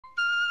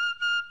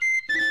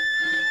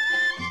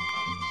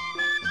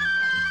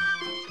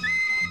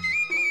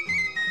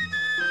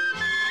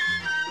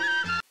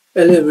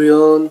Hello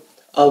everyone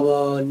अब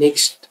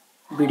next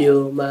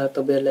भिडियोमा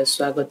तपाईहरुलाई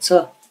स्वागत छ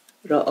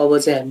र अब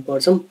चाहिँ हामी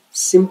पढ्छौं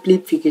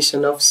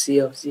सिम्प्लिफिकेसन अफ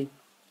CFG।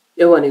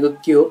 यो भनेको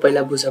के हो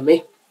पहिला बुझौँ है।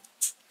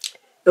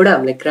 एउटा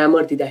हामीले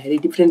ग्रामर दिँदाखेरि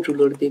डिफरेन्ट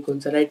रुलहरु दिएको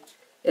हुन्छ right.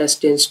 s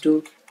tends to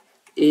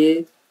a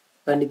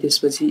अनि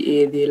त्यसपछि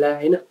a देला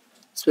हैन।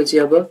 त्यसपछि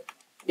अब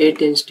a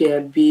टेन्ड्स टु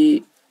यहाँ b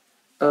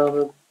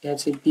अब यहाँ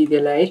चाहिँ b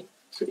देला है।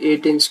 सो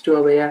a टेन्ड्स टु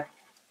अब यहाँ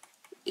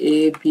a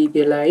b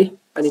देला है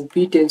अनि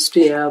b टेन्ड्स टु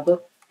यहाँ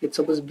अब लेट्स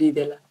सपोज b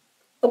देला।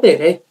 अब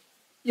हेर है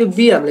यो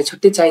b हामीलाई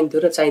छुट्टै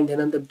चाहिन्थ्यो र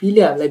चाहिँदैन नि त। b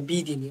ले हामीलाई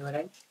b दिने हो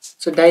राइट।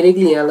 सो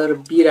डाइरेक्टली यहाँ लर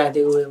b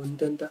राखेको भए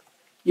हुन्थ्यो नि त।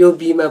 यो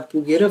b मा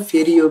पुगेर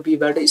फेरि यो b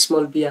बाट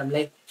स्मल b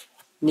हामीलाई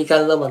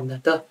निकाल्न भन्दा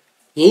त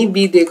यही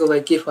b दिएको भए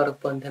के फरक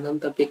पर्दैन नि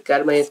त।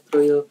 बेकारमा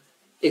यत्रो यो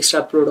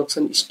एक्स्ट्रा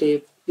प्रोडक्सन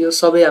स्टेप यो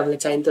सबै हामीलाई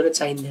चाहिन्थ्यो र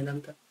चाहिँदैन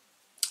नि त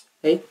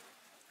है।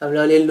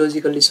 हामीले अलि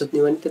लजिकली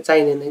सोच्ने भने त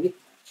चाहिँदैन कि।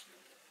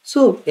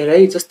 सो हेर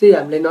है जस्तै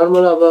हामीले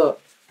नर्मल अब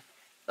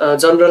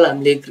जनरल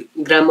हामीले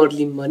ग्रामर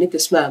लियौं भने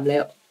त्यसमा हामीलाई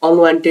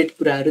अनवान्टेड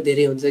कुराहरु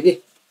धेरै हुन्छ के।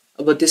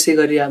 अब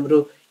त्यसैगरी हाम्रो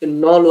यो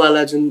नल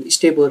वाला जुन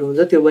स्टेपहरु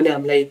हुन्छ त्यो पनि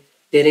हामीलाई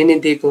धेरै नै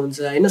दिएको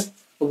हुन्छ हैन।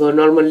 अब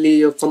नर्मल्ली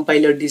यो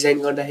कम्पाइलर डिजाइन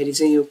गर्दाखेरि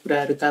चाहिँ यो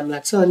कुराहरु काम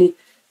लाग्छ अनि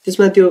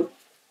त्यसमा त्यो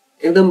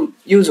एकदम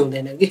युज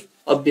हुँदैन के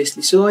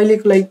अब्भियसली। सो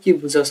अहिलेको लागि के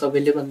बुझ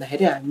सबैले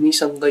भन्दाखेरि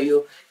हामीसँग यो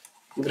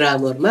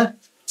ग्रामरमा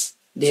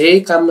धेरै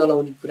काम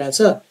नलाउने कुरा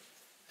छ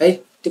है।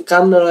 त्यो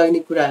काम नलाउने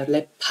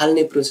कुराहरुलाई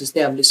फाल्ने प्रोसेस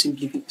नै हामीले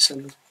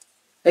सिम्प्लिफिकेसन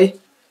है।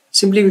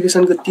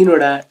 सिम्प्लिफिकेसनको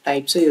तीनवटा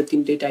टाइप छ। यो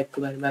तीनटै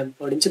टाइपको बारेमा हामी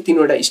पढिन्छ।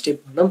 तीनवटा स्टेप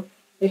भनौं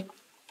है।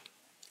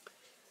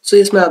 सो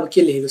यसमा अब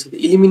के लेखेको छ त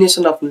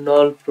इलिमिनेसन अफ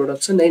नल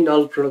प्रोडक्सन है।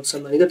 नल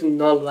प्रोडक्सन भनेको त्यो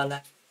नल वाला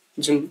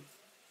जुन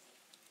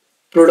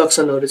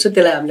प्रोडक्सनहरु छ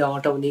त्यसलाई हामीले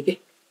हटाउने के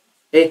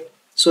है।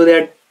 सो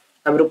दैट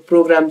हाम्रो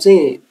प्रोग्राम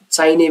चाहिँ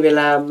चाहिने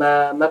बेलामा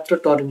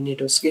मात्र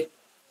टर्मिनेट होस् के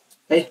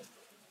है।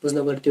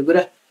 बुझ्नु पर्यो त्यो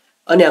कुरा।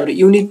 अनि हाम्रो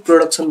युनिट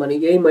प्रोडक्सन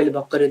भनेको है मैले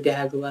भर्खरै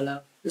देखाएको वाला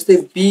जस्तै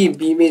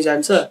b मै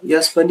जान्छ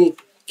यस पनि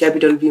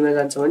क्यापिटल b मा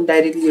जान्छ भने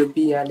डाइरेक्टली यो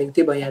b यहाँ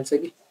लेख्दै भइहाल्छ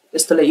कि।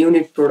 यस्तोलाई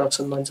युनिट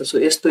प्रोडक्सन भन्छ। सो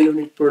यस्तो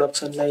युनिट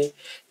प्रोडक्सनलाई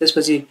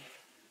त्यसपछि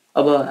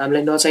अब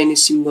हामीलाई नचाहिने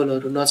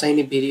सिम्बलहरु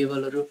नचाहिने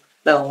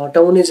भेरिएबलहरुलाई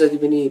हटाउने जति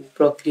पनि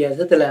प्रक्रिया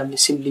छ त्यसलाई हामीले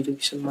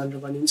सिम्प्लिफिकेसन भनेर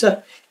भनिन्छ।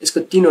 यसको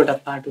तीनवटा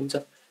पार्ट हुन्छ।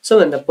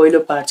 सबैभन्दा पहिलो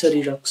पार्ट छ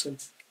रिडक्सन।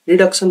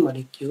 रिडक्सन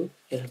भनेको के हो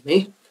हेरौँ है।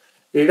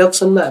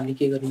 रिडक्सनमा हामीले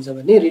के गरिन्छ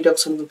भने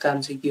रिडक्सनको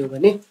काम चाहिँ के हो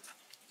भने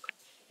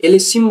यसले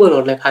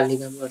सिम्बलहरुलाई फाल्ने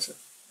काम गर्छ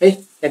है।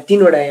 यहाँ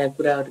तीनवटा यहाँ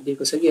कुराहरु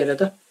दिएको छ कि हेर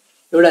त।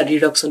 एउटा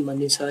रिडक्सन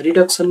भन्ने छ।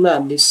 रिडक्सनमा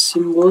हामीले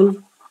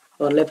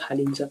सिम्बलहरुलाई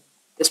फालिन्छ।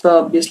 यसमा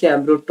अब्भियसली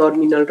हाम्रो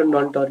टर्मिनल र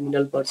नन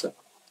टर्मिनल पर्छ।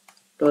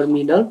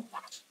 टर्मिनल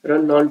र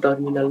नन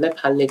टर्मिनललाई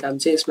फाल्ने काम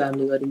चाहिँ यसमा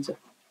हामीले गरिन्छ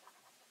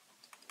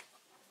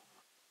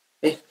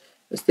है।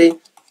 जस्तै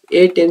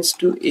a tends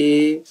to a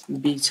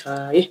b छ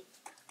है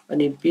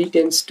अनि b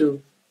टेन्ड्स टु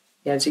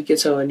यहाँ चाहिँ के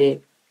छ भने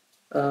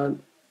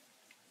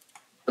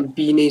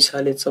b नै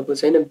छ लेट्स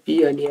सपोज हैन b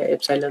अनि यहाँ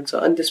एप्सिलोन छ।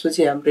 अनि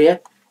त्यसपछि हाम्रो यहाँ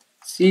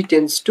c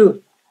tends to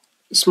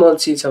small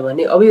c छ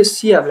भने अब यो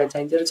c हामीलाई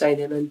चाहिन्छ र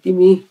चाहिँदैन अनि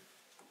तिमी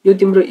यो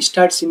तिम्रो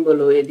स्टार्ट सिम्बल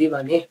हो यदि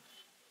भने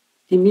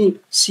तिमी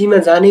c मा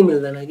जानै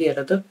मिल्दैन के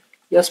हेर त।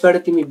 यसबाट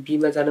तिमी b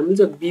मा जान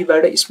मिल्छ b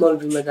बाट स्मल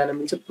b मा जान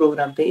मिल्छ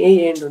प्रोग्राम त यही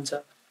एन्ड हुन्छ।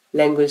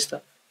 ल्याङ्ग्वेज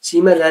त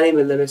c मा जानै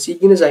मिल्दैन। c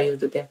किन चाहियो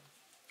त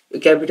त्यहाँ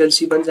क्यापिटल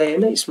c पनि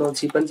चाहिएन स्मल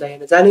c पनि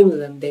चाहिएन जानै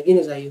मिल्दैन त्यहाँ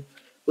किन चाहियो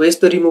हो।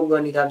 यस्तो रिमुभ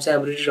गर्ने काम चाहिँ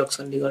हाम्रो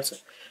रिडक्सनले गर्छ।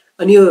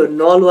 अनि यो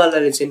नल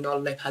वालाले चाहिँ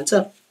नललाई फाल्छ।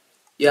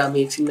 यो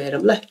हामी एकछिनमा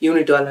हेरौँ ल।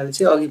 युनिट वालाले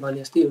चाहिँ अघि भने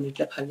जस्तै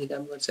युनिटलाई फाल्ने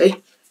काम गर्छ है।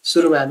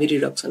 सुरुमा हामी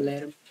रिडक्सनलाई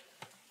हेरौँ।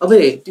 अब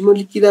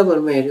तिमीले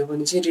किताबहरुमा हेर्यौ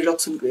भने चाहिँ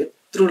रिडक्सनको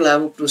यत्रो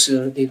लामो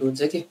प्रोसेसहरु दिएको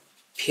हुन्छ के।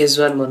 फेज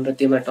 1 भनेर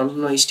त्यसमा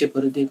टन्न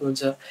स्टेपहरु दिएको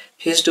हुन्छ।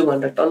 फेज 2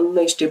 भनेर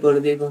टन्न स्टेपहरु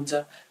दिएको हुन्छ।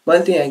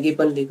 मैले त यहाँ केही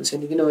पनि लेखेको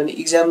छैन किनभने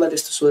एक्जाममा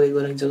त्यस्तो सोधेको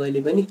रहन्छ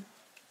कहिले पनि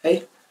है।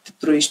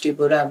 त्यत्रो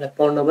स्टेपहरु हामीलाई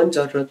पढ्न पनि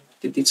जरुरत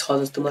त्यति छ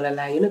जस्तो मलाई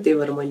लागेन त्यही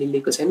भएर मैले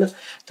लेखेको छैन।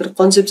 तर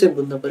कन्सेप्ट चाहिँ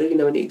बुझ्नु पर्यो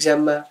किनभने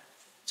एक्जाममा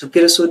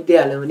झुकेर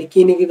सोधिहाल्यो भने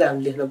केही न केही त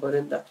हामीले लेख्नु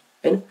पर्यो नि त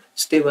हैन।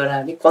 त्यही भएर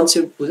हामी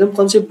कन्सेप्ट बुझौँ।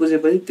 कन्सेप्ट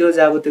बुझेपछि त्यो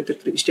जाब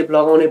त्यत्रो स्टेप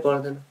लगाउनै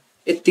पर्दैन।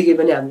 यतिकै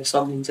पनि हामीले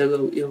सक्दिन्छ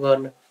यो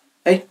गर्न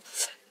है।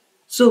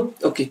 सो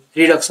ओके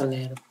रिडक्सनलाई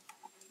हेरौँ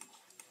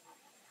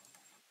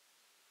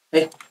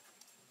है।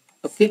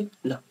 ओके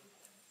ल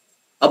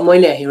अब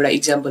मैले यहाँ एउटा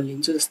एक्जाम्पल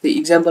लिन्छु। जस्तै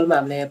एक्जाम्पलमा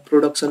हामीलाई यहाँ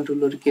प्रोडक्सन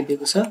रुलहरु के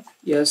दिएको छ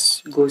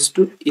s goes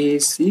to a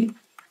c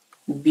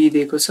b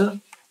दिएको छ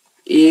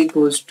a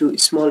goes to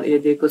small a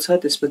दिएको छ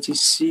त्यसपछि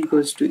c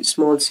goes to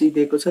small c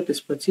दिएको छ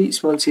त्यसपछि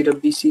स्मल c र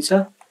b c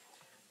छ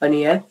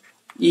अनि यहाँ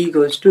e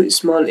goes to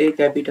small a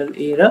capital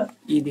a र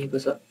e दिएको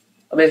छ।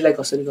 अब यसलाई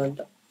कसरी गर्ने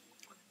त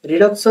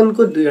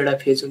रिडक्सनको दुईवटा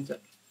फेज हुन्छ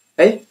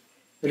है।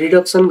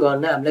 रिडक्सन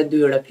गर्न हामीलाई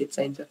दुईवटा फेज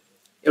चाहिन्छ।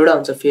 एउटा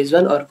हुन्छ फेज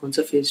 1 अर्को हुन्छ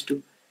फेज 2।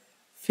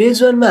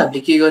 फेज 1 मा हामीले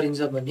के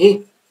गरिन्छ भने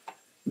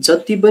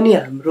जति पनि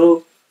हाम्रो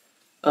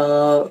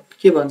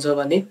के भन्छ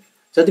भने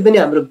जति पनि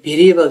हाम्रो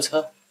भेरिएबल छ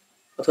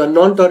अथवा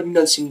नन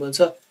टर्मिनल सिम्बल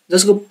छ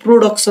जसको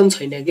प्रोडक्सन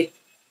छैन के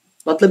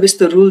मतलब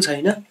यस्तो रुल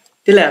छैन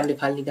त्यसलाई हामीले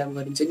फाल्ने काम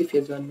गरिन्छ कि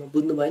फेज 1 मा।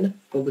 बुझ्नु भएन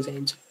म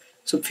बुझाइदिन्छु।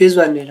 सो फेज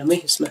 1 हेरौँ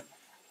है। यसमा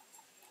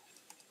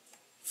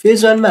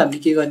फेज 1 मा हामीले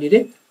के गर्ने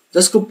रे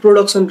जसको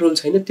प्रोडक्सन रुल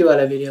छैन त्यो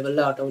वाला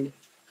भेरिएबललाई हटाउने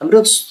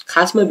हाम्रो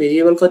खासमा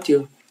भेरिएबल कति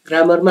हो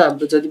ग्रामरमा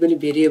हाम्रो जति पनि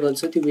भेरिएबल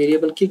छ त्यो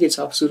भेरिएबल के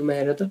छ सुरुमा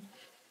हेर त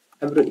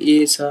हाम्रो a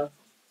छ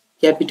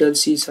क्यापिटल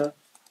c छ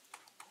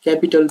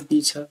क्यापिटल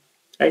b छ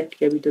राइट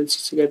क्यापिटल c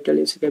छ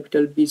क्यापिटल a छ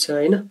क्यापिटल b छ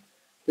हैन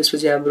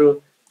त्यसपछि हाम्रो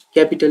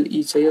क्यापिटल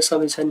e छ यो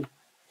सबै छ नि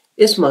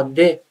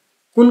यसमध्ये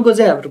कुनको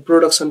चाहिँ हाम्रो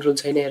प्रोडक्सन रुल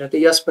छैन हेर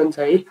त यस पनि छ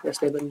है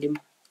यसलाई पनि लिम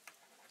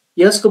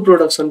यसको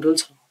प्रोडक्सन रुल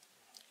छ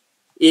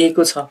a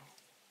को छ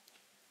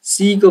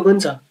c को पनि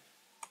छ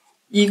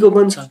e को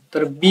पनि छ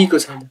तर b को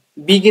छैन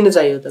b किन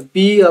चाहियो त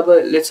b अब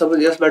लेट्स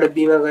सपोज यसबाट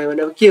b मा गयो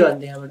भने अब के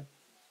गर्ने यहाँबाट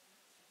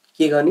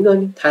के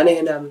गर्ने थाहा नै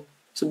छैन हामीले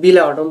सो b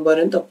लाई हटाउनु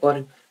पर्यो नि त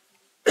पर्यो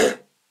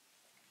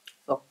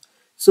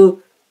सो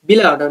b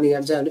लाई हटाउने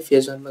काम चाहिँ हामीले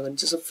फेज 1 मा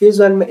गर्ने सो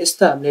फेज 1 मा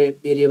यस्तो हामीले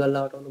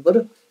भेरिएबललाई हटाउनु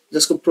पर्यो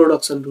जसको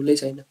प्रोडक्सन रुलै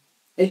छैन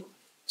है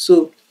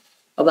सो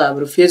अब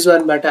हाम्रो फेज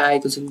 1 बाट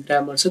आएको जुन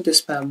ग्रामर छ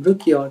त्यसमा हाम्रो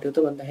के हट्यो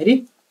त भन्दाखेरि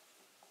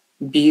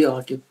b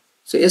हट्यो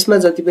सो यसमा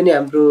जति पनि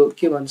हाम्रो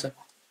के भन्छ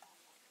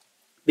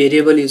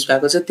भेरिएबल युज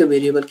भएको छ त्यो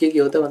भेरिएबल के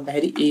हो त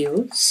भन्दाखेरि a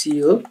हो c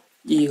हो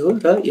e हो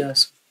र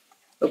s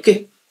ओके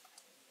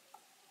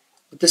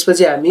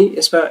त्यसपछि हामी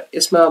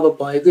यसमा अब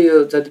भएको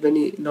यो जति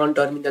पनि नन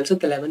टर्मिनल छ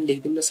त्यसलाई पनि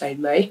लेखिदिउँ न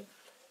साइडमा है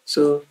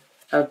सो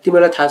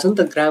तिमीलाई थाहा छ नि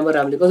त ग्रामर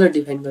हामीले कसरी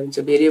डिफाइन गरिन्छ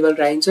भेरिएबल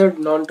राखिन्छ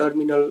नन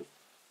टर्मिनल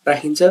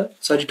राखिन्छ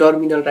सरी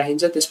टर्मिनल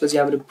राखिन्छ त्यसपछि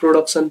हाम्रो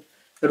प्रोडक्सन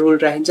रुल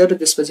राखिन्छ र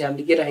त्यसपछि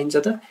हामीले के राखिन्छ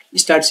त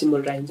स्टार्ट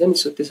सिम्बल राखिन्छ नि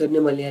सो त्यसरी नै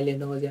मैले यहाँ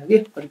लेख्न खोजेको के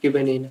अरु के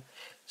पनि हैन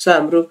सो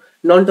हाम्रो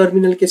नन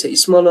टर्मिनल के छ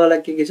स्मल वाला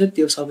के छ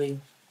त्यो सबै हो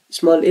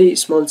small a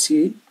small c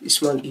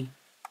small e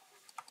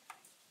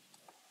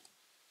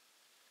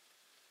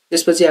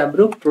त्यसपछि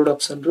हाम्रो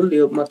प्रोडक्सन रुल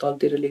यो म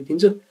तलतिर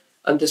लेखिदिन्छु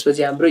अनि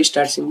त्यसपछि हाम्रो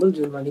स्टार्ट सिम्बल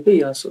जुन भनेको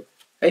यस हो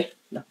है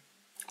ल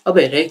अब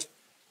हेर है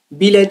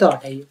b लाई त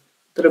हटाइयो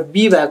तर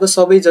b भएको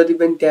सबै जति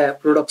पनि त्यहाँ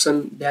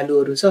प्रोडक्सन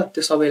भ्यालुहरु छ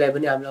त्यो सबैलाई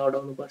पनि हामीले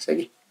हटाउनु पर्छ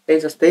कि है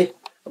जस्तै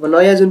अब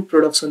नयाँ जुन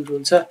प्रोडक्सन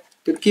रुल छ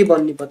त्यो के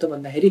बन्ने भयो त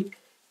भन्दाखेरि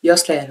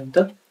यसलाई हेरौँ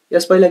त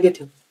यस पहिला के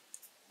थियो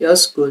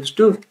s गोज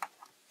टु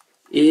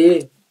a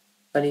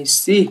अनि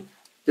c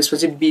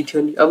त्यसपछि b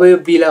थियो नि अब यो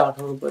b लाई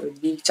हटाउनु पर्यो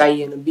b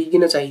चाहिएन b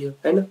किन चाहियो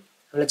हैन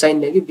हामीलाई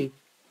चाहिन्न कि b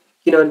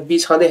किनभने b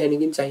छँदै हैन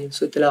किन चाहियो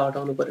सो त्यसलाई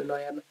हटाउनु पर्यो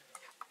नयाँमा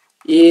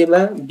a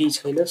मा b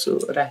छैन सो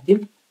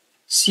राख्दिम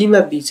c मा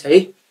b छ है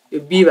यो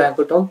b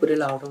भएको टर्म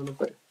पुरैलाई हटाउनु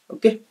पर्यो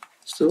ओके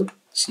सो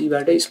c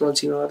बाट स्मल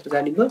c मा मात्र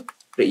जाने भयो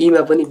र e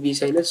मा पनि b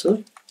छैन सो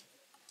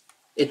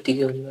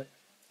यतिकै हुने भयो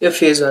यो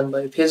फेज 1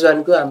 भयो फेज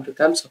 1 को हाम्रो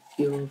काम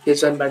सकियो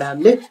फेज 1 बाट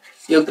हामीले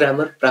यो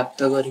ग्रामर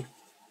प्राप्त गर्यौं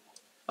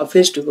अब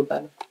फेज 2 को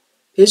पालो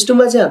फेज 2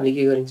 मा चाहिँ हामीले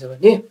के गरिन्छ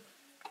भने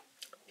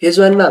फेज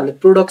 1 मा हामीले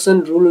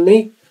प्रोडक्सन रुल नै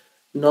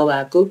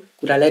नभएको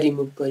कुरालाई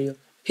रिमुभ गरियो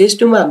फेज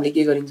 2 मा हामीले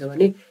के गरिन्छ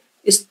भने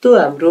यस्तो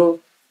हाम्रो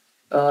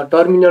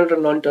टर्मिनल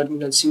र नन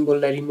टर्मिनल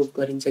सिम्बललाई रिमुभ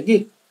गरिन्छ कि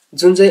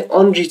जुन चाहिँ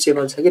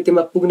अनरिचेबल छ के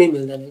त्यसमा पुग्नै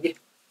मिल्दैन के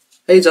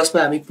है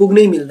जसमा हामी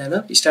पुग्नै मिल्दैन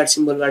स्टार्ट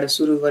सिम्बलबाट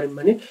सुरु गर्यौं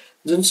भने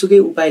जुनसुकै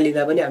उपाय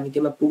लिँदा पनि हामी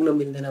त्यसमा पुग्न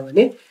मिल्दैन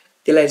भने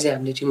त्यसलाई चाहिँ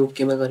हामीले रिमुभ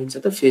केमा गरिन्छ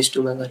त फेज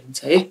 2 मा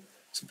गरिन्छ है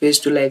सो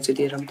फेज 2 लाई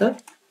एकचोटी हेरौँ त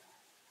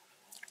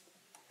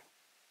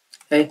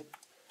है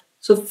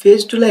सो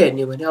फेज 2 लाई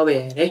हेर्ने भने अब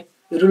हेर है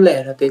रुललाई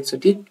हेर त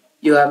एकचोटी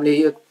यो हामीले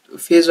यो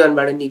फेज 1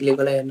 बाट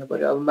निक्लेकोलाई हेर्न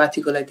पर्यो अब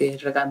माथिकोलाई त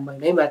हेरेर काम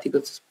भएन है माथिको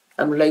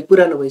हाम्रो लागि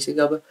पुरानो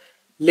भइसक्यो अब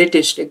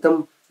लेटेस्ट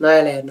एकदम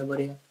नयाँलाई हेर्न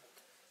पर्यो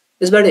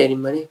यसबाट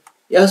हेर्यौं भने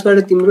यसबाट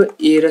तिम्रो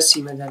a र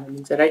c मा जान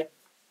मिल्छ राइट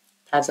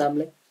थाहा छ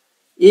हामीलाई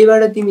a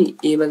बाट तिमी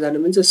a मा जान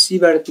मिल्छ c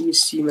बाट तिमी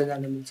c मा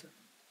जान मिल्छ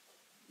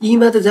e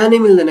मा त जानै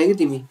मिल्दैन के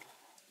तिमी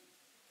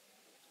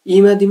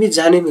e मा तिमी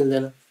जानै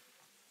मिल्दैन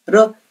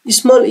र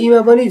स्मल e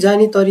मा पनि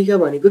जाने तरिका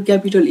भनेको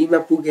क्यापिटल e मा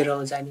पुगेर हो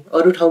जाने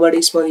अरु ठाउँबाट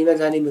स्मल e मा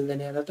जानै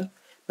मिल्दैन हेर त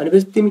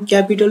भनेपछि तिमी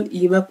क्यापिटल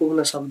e मा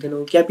पुग्न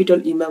सक्दैनौ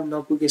क्यापिटल e मा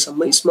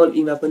नपुगेसम्म स्मल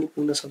e मा पनि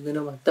पुग्न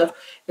सक्दैनौ भने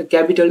त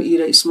क्यापिटल e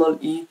र स्मल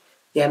e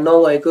यहाँ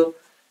नभएको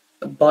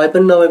भए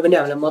पनि नभए पनि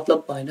हामीलाई मतलब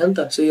भएन नि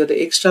त सो यो त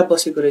एक्स्ट्रा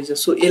बसेको रहेछ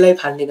सो यसलाई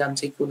फाल्ने काम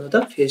चाहिँ कुन हो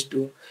त फेज 2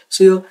 हो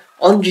सो यो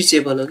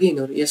अनरिचेबल हो कि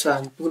यिनीहरु यसमा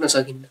हामी पुग्न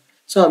सकिन्न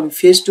सो हामी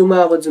फेज 2 मा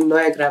अब जुन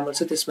नयाँ ग्रामर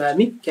छ त्यसमा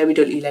हामी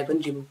क्यापिटल e लाई पनि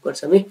रिमुभ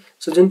गर्छौं है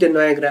सो जुन त्यो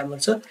नयाँ ग्रामर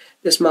छ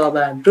त्यसमा अब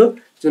हाम्रो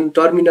जुन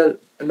टर्मिनल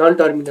नन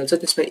टर्मिनल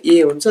छ त्यसमा a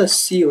हुन्छ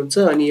c हुन्छ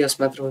अनि s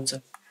मात्र हुन्छ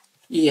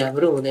e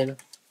हाम्रो हुँदैन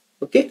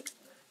ओके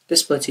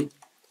त्यसपछि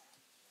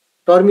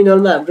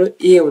टर्मिनलमा हाम्रो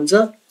a हुन्छ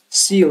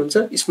c हुन्छ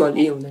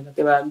स्मल e हुँदैन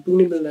त्यसमा हामी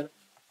पुग्नै मिल्दैन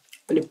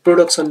अनि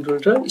प्रोडक्सन रुल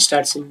र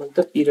स्टार्ट सिम्बल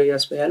त p र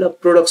s भइहाल्यो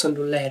प्रोडक्सन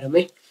रुललाई हेरौँ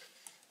है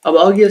अब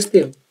अघि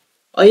जस्तै हो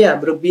अहिले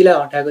हाम्रो b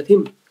लाई हटाएको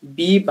थियौं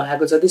b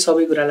भएको जति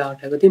सबै कुरालाई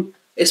हटाएको थियौं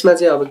यसमा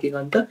चाहिँ अब के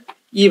गर्ने त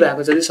e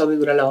भएको जति सबै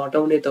कुरालाई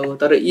हटाउने त हो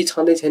तर e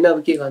छँदै छैन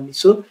अब के गर्ने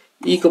सो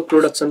e को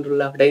प्रोडक्सन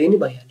रुललाई हटाइदिने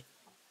भइहाल्यो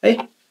है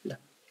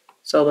ल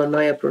सो अब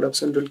नयाँ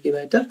प्रोडक्सन रुल के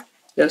भयो त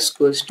s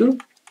goes to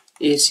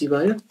ac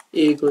भयो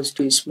a goes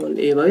to small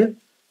a भयो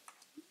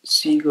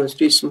c goes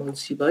to small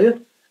c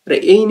भयो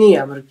र यही नै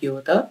हाम्रो के हो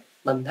त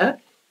भन्दा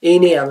यही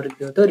नै हाम्रो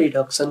के हो त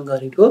रिडक्सन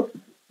गरेको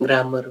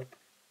ग्रामर हो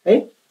है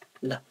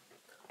ल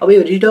अब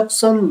यो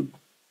रिडक्सन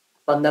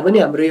भन्दा पनि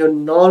हाम्रो यो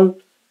नल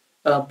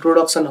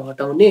प्रोडक्सन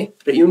हटाउने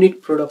र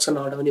युनिट प्रोडक्सन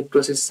हटाउने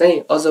प्रोसेस चाहिँ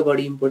अझ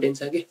बढी इम्पोर्टेन्ट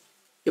छ कि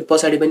यो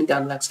पछाडि पनि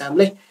काम लाग्छ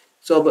हामीलाई।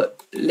 सो अब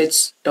लेट्स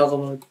टक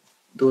अबाउट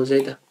दोज है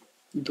त,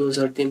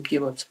 दोजहरू तिमी के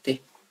भन्छ त्यही।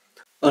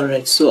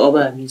 अलराइट, सो अब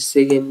हामी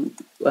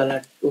सेकेन्डवाला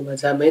उमा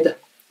जाम है त।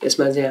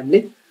 यसमा चाहिँ हामीले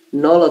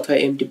नल अथवा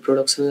एम्प्टी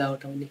प्रोडक्सनलाई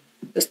हटाउने।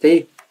 जस्तै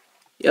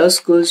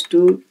S goes to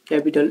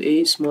capital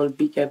a small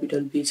be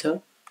capital be छ,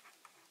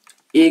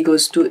 ए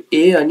गोज टु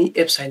ए अनि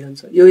एप्साइलन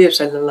छ, यो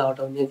एप्साइलनलाई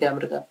हटाउने त्यो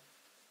हाम्रो काम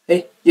है,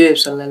 यो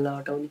एप्साइलनलाई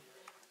हटाउने।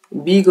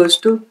 बी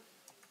गोज टु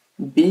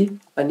बी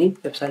अनि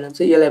एप्साइलन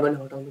छ, यसलाई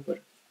पनि हटाउनु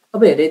पर्यो।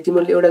 अब हेरे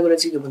तिमीले एउटा कुरा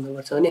चाहिँ के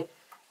भन्नुपर्छ भने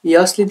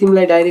यसले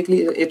तिमीलाई डाइरेक्टली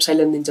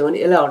एप्साइलन दिन्छ भने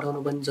यसलाई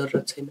हटाउनु पनि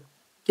जरुरत छैन,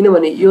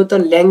 किनभने यो त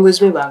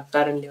ल्याङ्ग्वेजमै भएको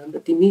कारणले हो नि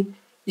त। तिमी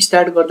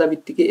स्टार्ट गर्दा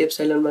बित्तिकै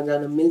एप्साइलनमा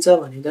जान मिल्छ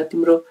भने त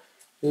तिम्रो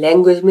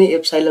ल्याङ्ग्वेजमै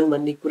एप्साइलन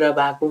भन्ने कुरा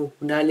भएको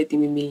हुनाले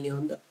तिमी मिल्ने हो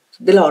नि त,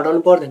 त्यसलाई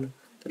हटाउनु पर्दैन।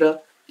 तर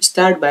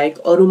स्टार्ट बाहेक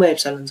अरूमा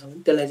एप्साइलन छ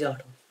भने त्यसलाई चाहिँ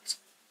हटाउनुपर्छ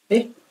है।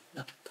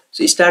 ल,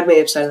 सो स्टार्टमा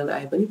एप्साइलन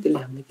आए पनि त्यसले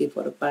हामीले केही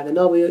फरक पार्दैन।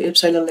 अब यो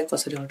एप्साइलनलाई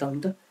कसरी हटाउनु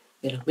त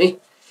हेरौँ है।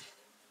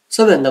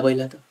 सबैभन्दा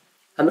पहिला त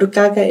हाम्रो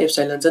कहाँ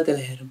एप्साइलन छ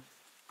त्यसलाई हेरौँ।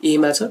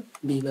 एमा छ,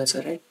 बीमा छ,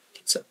 राइट,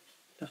 ठिक छ।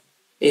 ल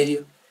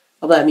हेऱ्यो,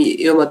 अब हामी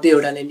यो मध्ये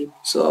एउटालाई लियौँ।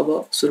 सो अब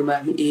सुरुमा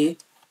हामी ए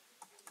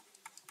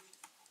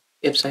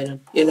एप्साइलन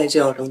यसलाई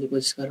चाहिँ हटाउने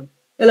कोसिस गरौँ।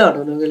 यसलाई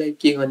हटाउनको लागि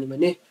के गर्ने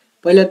भने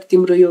पहिला त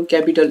तिम्रो यो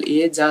क्यापिटल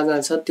ए जहाँ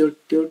जहाँ छ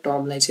त्यो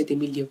टर्मलाई चाहिँ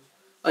तिमी लियौ।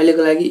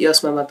 अहिलेको लागि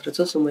यसमा मात्र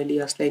छ, सो मैले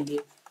यसलाई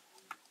लिएँ।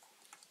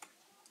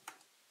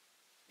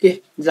 के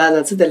जहाँ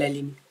जहाँ छ त्यसलाई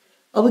लिने।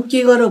 अब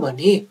के गर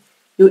भने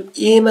यो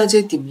एमा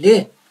चाहिँ तिमीले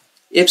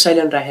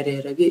एप्साइलन राखेर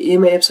हेर कि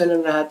एमा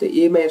एप्साइलन राख त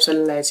एमा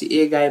एप्साइलन राखेपछि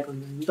ए गायब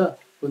हुन्छ त,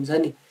 हुन्छ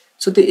नि।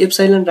 सो त्यो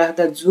एप्साइलन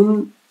राख्दा जुन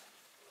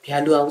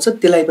भ्यालु आउँछ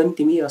त्यसलाई पनि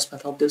तिमी यसमा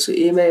थप्दैौ। सो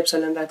एमा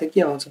एप्साइलन राख्दा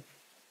के आउँछ,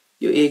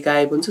 यो ए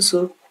गायब हुन्छ,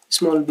 सो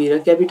स्मल बी र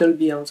क्यापिटल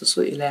बी आउँछ,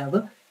 सो यसलाई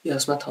अब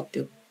यसमा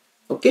थप्दियौ।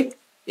 ओके,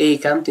 यही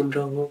काम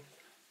तिम्रो हो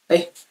है।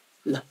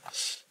 ल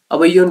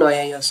अब यो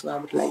नयाँ यस हो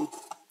हाम्रो लागि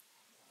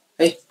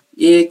है,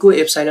 ए को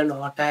एप्साइलन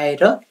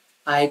हटाएर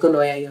आएको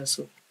नयाँ यस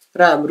हो।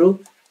 र हाम्रो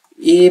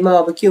एमा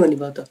अब के हुने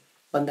भयो त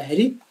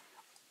भन्दाखेरि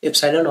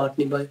एप्साइलन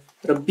हट्ने भयो,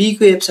 र बी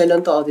को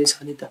एप्साइलन त अझै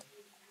छ नि त।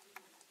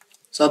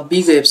 सो अब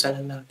बी को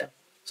एप्साइलनलाई हटायौँ।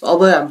 सो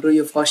अब हाम्रो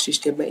यो फर्स्ट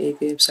स्टेपमा ए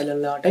को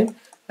एप्साइलनलाई हटायौँ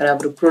र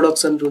हाम्रो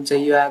प्रोडक्सन रुल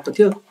चाहिँ यो आएको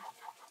थियो।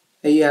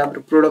 यो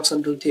हाम्रो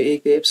प्रोडक्सन रुल थियो, ए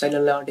को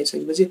एप्साइलनलाई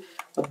हटाइसकेपछि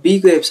अब बी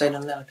को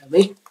एप्साइलनलाई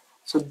हटायौँ है।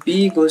 So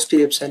be goes to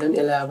epsilon,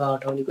 यसलाई अब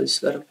हटाउने कोसिस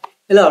गरौँ।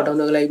 यसलाई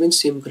हटाउनको लागि पनि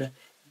सेम कुरा,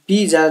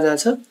 बी जहाँ जहाँ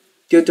छ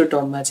त्यो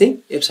टर्ममा चाहिँ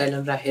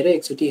एप्साइलन राखेर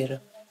एकचोटि हेर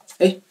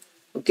है।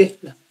 ओके,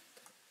 ल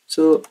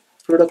सो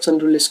प्रोडक्सन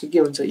रुल यसको के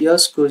हुन्छ,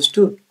 यस goes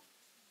to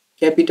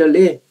capital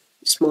a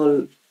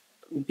small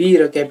be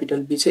र क्यापिटल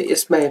बी चाहिँ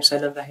यसमा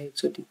एप्साइलन राखे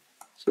एकचोटि।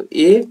 सो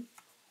ए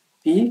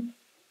बी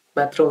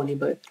मात्र हुने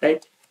भयो,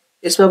 राइट।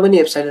 यसमा पनि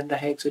एप्साइलन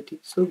राखे एकचोटि,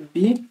 सो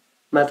बी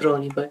मात्र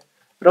हुने भयो।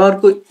 र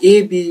अर्को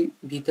ए बी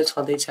बी त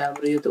छँदैछ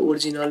हाम्रो, यो त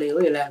ओरिजिनलै हो,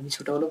 यसलाई हामी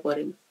छुटाउनु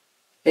परेन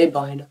है,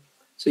 भएन।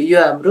 सो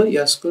यो हाम्रो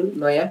यसको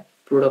नयाँ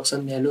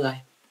प्रोडक्सन भ्यालु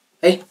आयो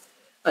है।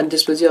 अनि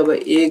त्यसपछि अब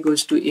ए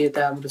गोज टु ए त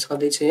हाम्रो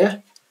छँदैछ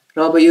यहाँ, र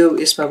अब यो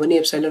यसमा पनि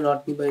एप्साइलन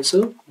हट्ने भयो, so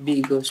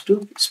be goes to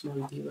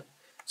small be भयो।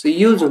 सो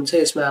यो जुन छ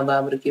यसमा अब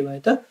हाम्रो के भयो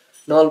त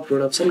नल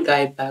प्रोडक्सन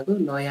गायब भएको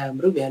नयाँ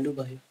हाम्रो भ्यालु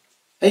भयो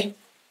है।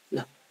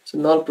 ल सो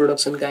नल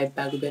प्रोडक्सन गायब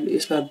भएको भ्यालु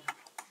यसमा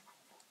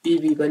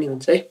बीबी पनि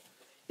हुन्छ है।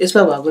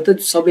 यसमा भएको त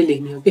सबै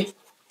लेख्ने हो कि,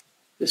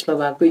 यसमा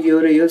भएको यो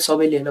र यो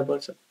सबै लेख्न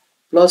पर्छ,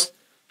 प्लस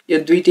यो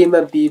दुईटैमा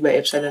बीमा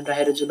एप्साइलन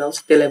राखेर जुन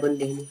आउँछ त्यसलाई पनि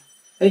लेख्ने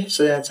है।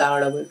 सो यहाँ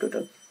 4वटा भयो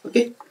टोटल।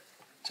 ओके,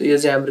 सो यो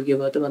चाहिँ हाम्रो के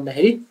भयो त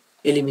भन्दाखेरि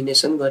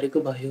एलिमिनेसन गरेको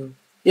भयो।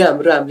 यो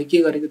हामीले के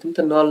गरेको थियौँ त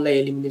नललाई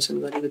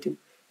एलिमिनेसन गरेको थियौँ।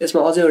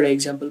 यसमा अझै एउटा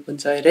इक्जाम्पल पनि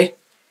छ हेर है,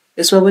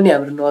 यसमा पनि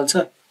हाम्रो नल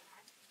छ।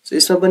 सो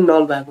यसमा पनि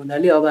नल भएको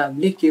हुनाले अब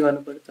हामीले के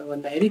गर्नु पर्यो त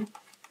भन्दाखेरि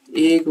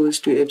ए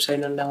गोज टु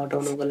एप्साइलनलाई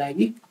हटाउनको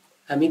लागि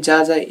हामी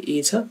जहाँ जहाँ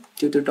ए छ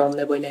त्यो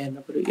टर्मलाई पहिला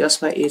हेर्नु पर्यो।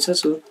 यसमा ए छ,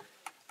 सो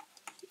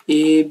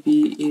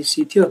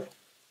एबिएसी थियो,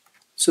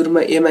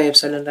 सुरुमा एमा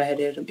एप्साइलन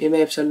राखेर हेरौँ, एमा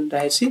एप्साइलन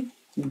राखेपछि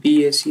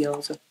बिएसी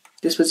आउँछ।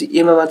 त्यसपछि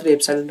एमा मात्र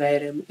एप्साइलन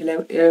राखेर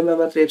एमा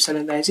मात्र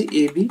एप्साइलन राखेपछि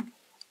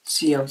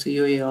एबिसी आउँछ,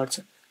 यो ए हट्छ।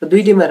 र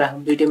दुईटैमा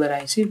राखौँ, दुईटैमा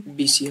राखेपछि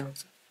बिसी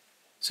आउँछ।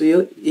 सो यो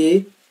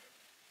ए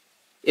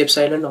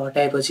एप्साइलन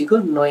हटाएपछिको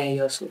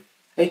नयाँ यस हो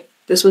है।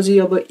 त्यसपछि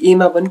अब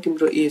एमा पनि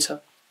तिम्रो ए छ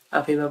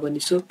आफैमा पनि,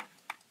 सो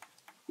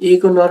ए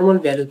को नर्मल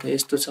भ्यालु त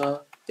यस्तो छ।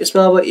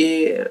 यसमा अब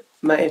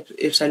एमा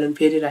एप्साइलन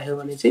फेरि राख्यो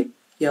भने चाहिँ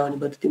के आउने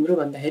भयो तिम्रो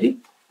भन्दाखेरि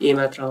ए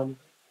मात्र आउने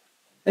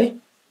है।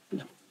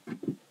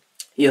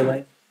 यो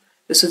भयो।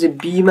 त्यसपछि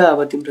बीमा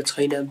अब तिम्रो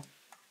छैन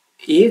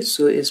ए,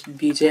 सो यस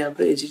बी चाहिँ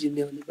हाम्रो एजिटी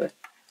नै हुने भयो।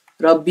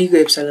 र बी को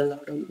एप्साइलनलाई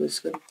हटाउनु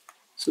कोसिस गरौँ।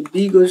 सो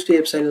बी गोज टु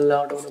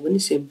एप्साइलनलाई हटाउन पनि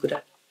सेम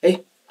कुरा है।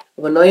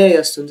 अब नयाँ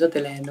यस जुन छ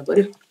त्यसलाई हेर्नु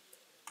पर्यो।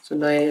 सो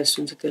नयाँ यस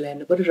जुन छ त्यसलाई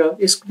हेर्नु पर्यो, र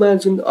यसमा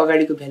जुन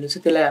अगाडिको भ्यालु छ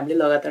त्यसलाई हामीले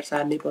लगातार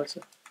सार्नै पर्छ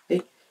है।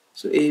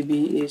 सो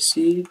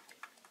एबिएसी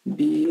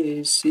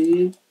बिएसी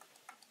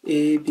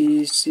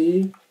एबिसी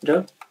र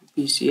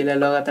बिसी यसलाई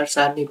लगातार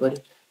सार्नै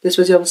पर्यो।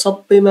 त्यसपछि अब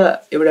सबैमा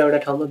एउटा एउटा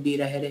ठाउँमा बी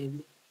राखेर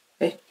हिँड्ने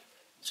है।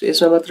 सो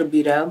यसमा मात्र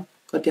बी राखौँ,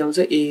 कति आउँछ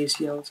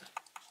एएसी आउँछ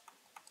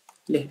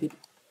लेखिदिनु।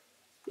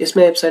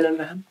 यसमा एप्सिलन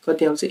राख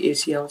कति आउँछ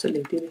एसी आउँछ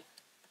लेखिदिनु।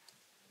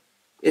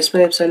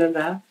 यसमा एप्सिलन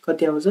राख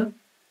कति आउँछ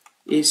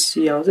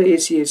एसी आउँछ।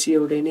 एसी एसी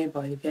एउटै नै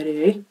भयो क्यारे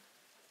है,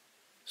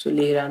 सो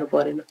लेखिरहनु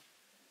परेन।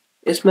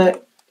 यसमा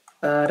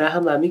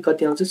राखौँ हामी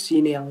कति आउँछ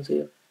सी नै आउँछ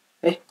यो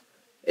है।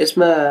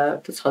 यसमा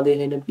त छँदै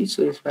छैन बी,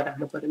 सो यसमा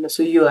राख्नु परेन।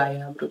 सो यो आयो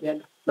हाम्रो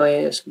भ्यालु,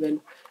 नयाँ यसको भ्यालु।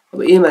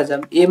 अब एमा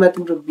जाम, एमा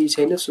तिम्रो बी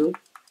छैन, सो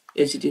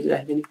एचडी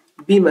राखिदिने।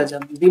 बीमा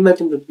जाम, बीमा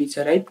तिम्रो बी छ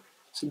राइट,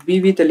 सो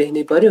बी त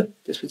लेख्नै पर्यो।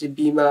 त्यसपछि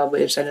बीमा अब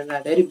एप्सिलन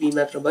राख्दाखेरि बी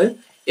मात्र भयो,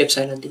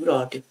 एप्सिलन तिम्रो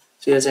हट्यो।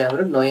 सो यो चाहिँ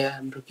हाम्रो नयाँ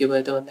हाम्रो के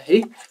भयो त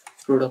भन्दाखेरि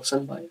प्रोडक्सन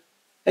भयो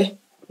है।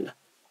 ल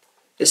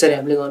यसरी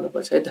हामीले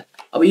गर्नुपर्छ है त।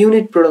 अब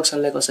युनिट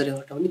प्रोडक्सनलाई कसरी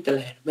हटाउने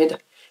त्यसलाई हेरौँ है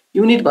त।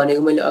 युनिट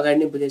भनेको मैले अगाडि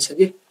नै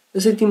बुझाइसकेँ।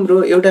 जस्तै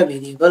तिम्रो एउटा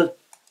भेरिएबल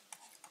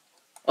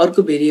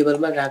अर्को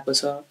भेरिएबलमा गएको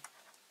छ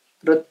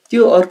र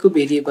त्यो अर्को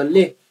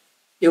भेरिएबलले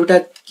एउटा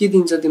के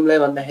दिन्छ तिमीलाई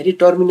भन्दाखेरि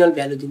टर्मिनल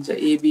भ्यालु दिन्छ,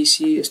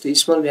 एबिसी यस्तो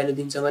स्मल भ्यालु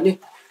दिन्छ भने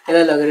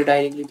यसलाई लगेर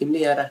डाइरेक्टली तिमीले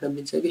यहाँ राख्न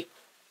मिल्छ कि।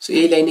 सो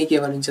यहीलाई नै के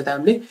भनिन्छ त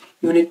हामीले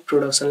युनिट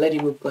प्रोडक्सनलाई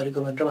रिमुभ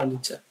गरेको भनेर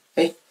भनिन्छ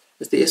है।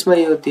 जस्तै यसमा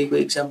यो दिएको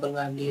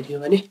इक्जाम्पलमा हामीले हेर्यो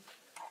भने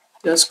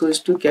S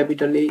goes to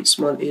capital a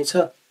small ए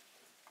छ,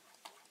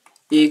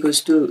 ए गोज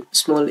टु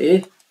स्मल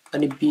ए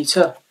अनि बी छ,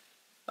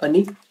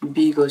 अनि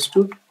बी गोज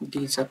टु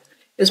डी छ।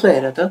 यसमा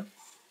हेर त,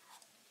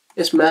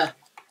 यसमा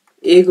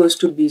ए गोज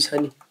टु बी छ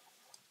नि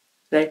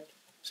राइट,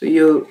 सो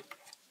यो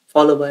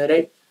फलो भयो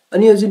राइट।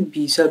 अनि यो जुन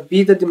बी छ,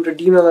 बी त तिम्रो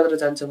डीमा मात्र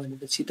जान्छ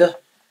भनेपछि त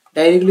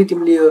डाइरेक्टली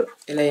तिमीले यो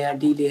यसलाई यहाँ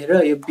डी लेखेर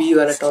यो बी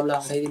वाला टर्मलाई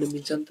हटाइदिनु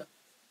मिल्छ नि त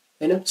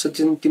हैन। सो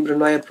जुन तिम्रो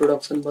नयाँ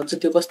प्रोडक्सन बन्छ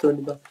त्यो कस्तो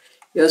हुने भयो,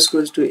 S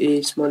goes to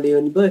a small ए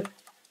हुने भयो,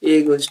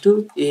 A goes to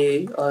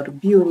A or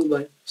be हुने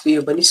भयो। सो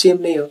यो पनि सेम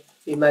नै हो,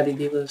 यो माथि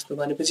दिएको जस्तो।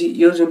 भनेपछि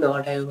यो जुन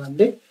हटायो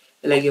हामीले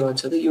यसलाई के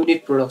भन्छ त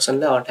युनिट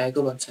प्रोडक्सनलाई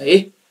हटाएको भन्छ है,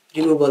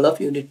 रिमुभल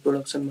अफ युनिट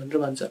प्रोडक्सन भनेर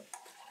भन्छ।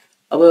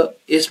 अब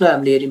यसमा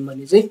हामीले हेर्यौँ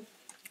भने चाहिँ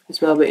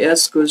यसमा अब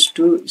S goes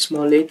to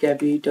small A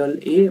capital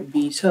A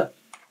B छ,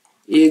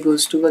 ए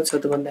गोज टु कति छ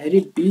त भन्दाखेरि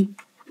बी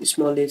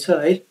स्मल ए छ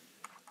है,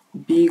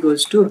 be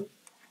goes to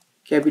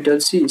capital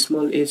C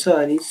small ए छ,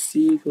 अनि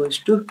she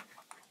goes to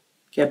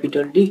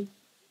capital D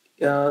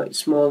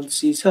small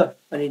C छ,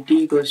 अनि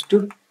D goes to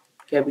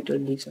capital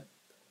D छ।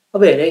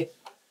 अब हेर है,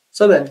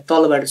 सबैभन्दा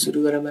तलबाट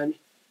सुरु गरौँ हामी।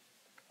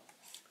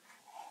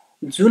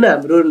 जुन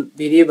हाम्रो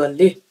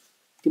भेरिएबलले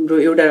तिम्रो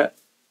एउटा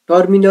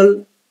टर्मिनल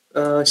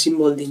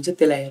सिम्बल दिन्छ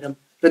त्यसलाई हेरौँ,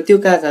 र त्यो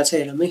कहाँ छ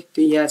हेरौँ है,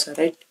 त्यो यहाँ छ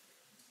राइट।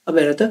 अब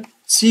हेर त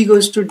सी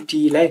गोज टु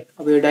डीलाई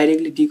अब यो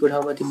डाइरेक्टली डीको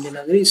ठाउँमा तिमीले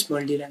लगेर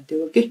स्मल डी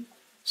राख्थ्यौ ओके।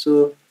 सो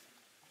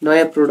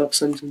नयाँ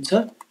प्रोडक्सन जुन छ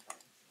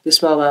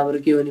त्यसमा अब हाम्रो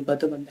के हुने भयो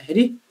त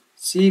भन्दाखेरि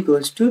सी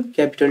गोज टु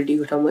क्यापिटल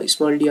डीको ठाउँमा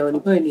स्मल डी आउने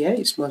भयो, अनि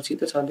यहाँ स्मल सी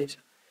त छँदैछ।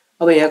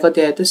 अब यहाँ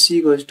कति आयो त she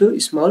goes to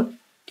small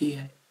D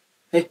आयो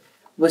है।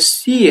 अब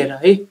सी हेर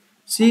है,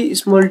 सी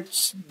स्मल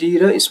डी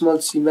र स्मल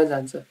सीमा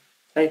जान्छ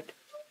राइट।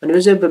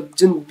 भनेपछि अब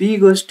जुन be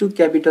goes to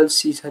capital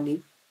C छ नि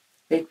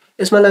है,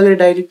 यसमा लगेर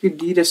डाइरेक्टली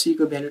डी र सी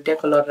को भ्यालु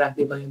ट्याकलर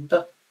राख्ने भयो नि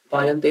त,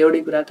 भयो नि त,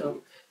 एउटै कुरा त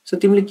हो। सो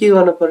तिमीले के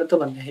गर्नु पर्यो त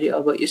भन्दाखेरि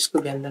अब यसको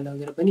भ्यालुलाई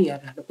लगेर पनि यहाँ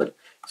राख्नु पर्यो।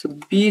 सो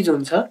बी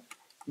जुन छ,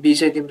 बी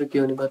चाहिँ तिम्रो के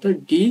हुने भयो त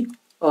D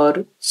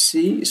or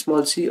C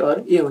small C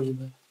or ए हुने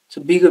भयो।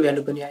 सो बी को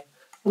भ्यालु पनि आयो।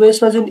 अब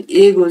यसमा जुन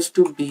ए गोज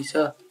टु बी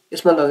छ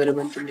यसमा लगेर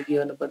पनि तिमीले के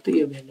गर्नु पर्यो त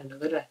यो भ्यालु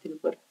लगेर राखिदिनु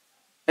पर्यो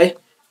है,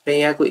 र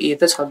यहाँको ए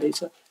त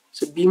छँदैछ।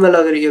 सो बीमा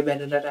लगेर यो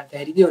भ्यालुलाई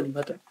राख्दाखेरि के हुने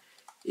भयो त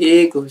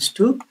A goes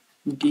two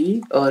D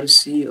or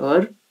C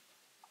or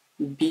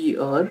be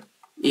or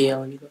ए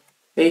आउने भयो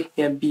है,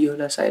 यहाँ बी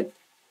होला सायद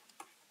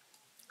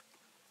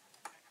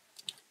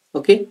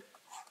ओके।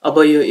 अब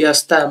यो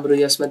यस त हाम्रो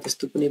यसमा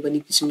त्यस्तो कुनै पनि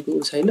किसिमको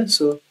छैन।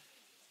 सो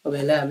अब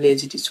यसलाई हामीले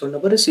एजिटी छोड्नु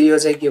पर्यो। सो यो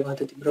चाहिँ के भयो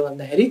त तिम्रो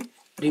भन्दाखेरि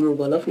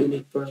रिमुभल अफ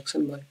युनिट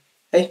प्रोडक्सन भयो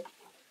है।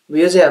 अब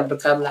यो चाहिँ हाम्रो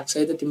काम लाग्छ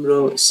है त,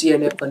 तिम्रो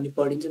सिएनएफ भन्ने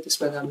पढिन्छ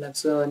त्यसमा काम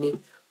लाग्छ, अनि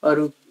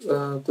अरू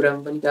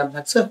कुरामा पनि काम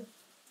लाग्छ।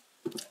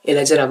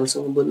 यसलाई चाहिँ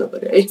राम्रोसँग बुझ्नु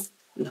पर्यो है।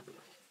 ल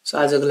सो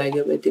आजको लागि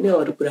अब यति नै,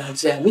 अरू कुराहरू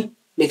चाहिँ हामी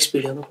नेक्स्ट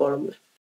भिडियोमा पढौँला।